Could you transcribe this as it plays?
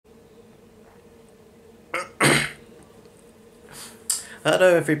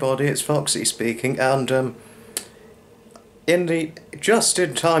Hello everybody, it's Foxy speaking, and just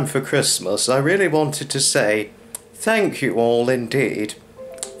in time for Christmas, I really wanted to say thank you all indeed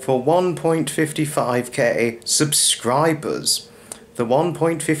for 1.55k subscribers. The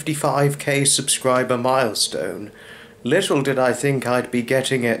 1.55k subscriber milestone. Little did I think I'd be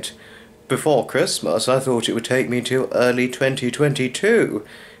getting it before Christmas. I thought it would take me till early 2022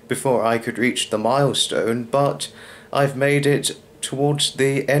 before I could reach the milestone, but I've made it towards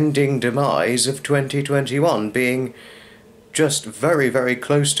the ending demise of 2021, being just very, very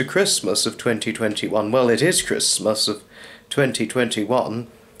close to Christmas of 2021. Well, it is Christmas of 2021,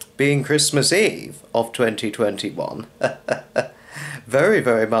 being Christmas Eve of 2021. Very,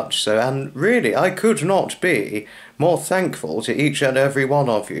 very much so, and really I could not be more thankful to each and every one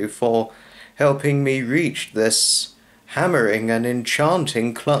of you for helping me reach this hammering and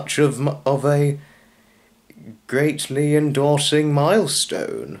enchanting clutch of a greatly endorsing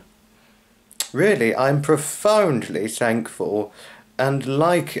milestone. Really, I'm profoundly thankful and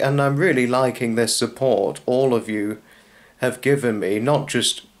I'm really liking this support all of you have given me, not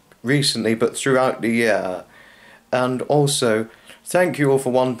just recently but throughout the year. And also, thank you all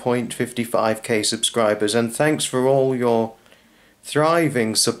for 1.55k subscribers, and thanks for all your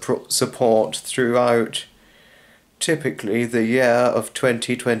thriving support throughout typically the year of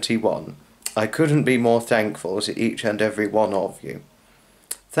 2021. I couldn't be more thankful to each and every one of you.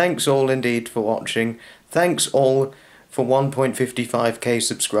 Thanks all indeed for watching. Thanks all for 1.55k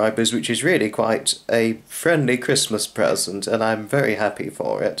subscribers, which is really quite a friendly Christmas present, and I'm very happy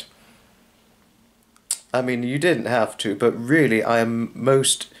for it. I mean, you didn't have to, but really I am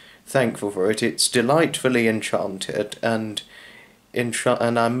most thankful for it. It's delightfully enchanted, and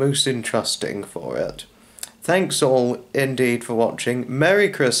I'm most entrusting for it. Thanks all indeed for watching. Merry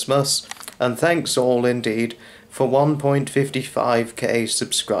Christmas, and thanks all indeed for 1.55k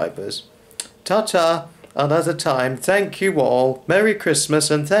subscribers. Ta-ta, another time. Thank you all. Merry Christmas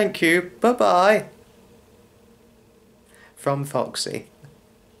and thank you. Bye-bye. From Foxy.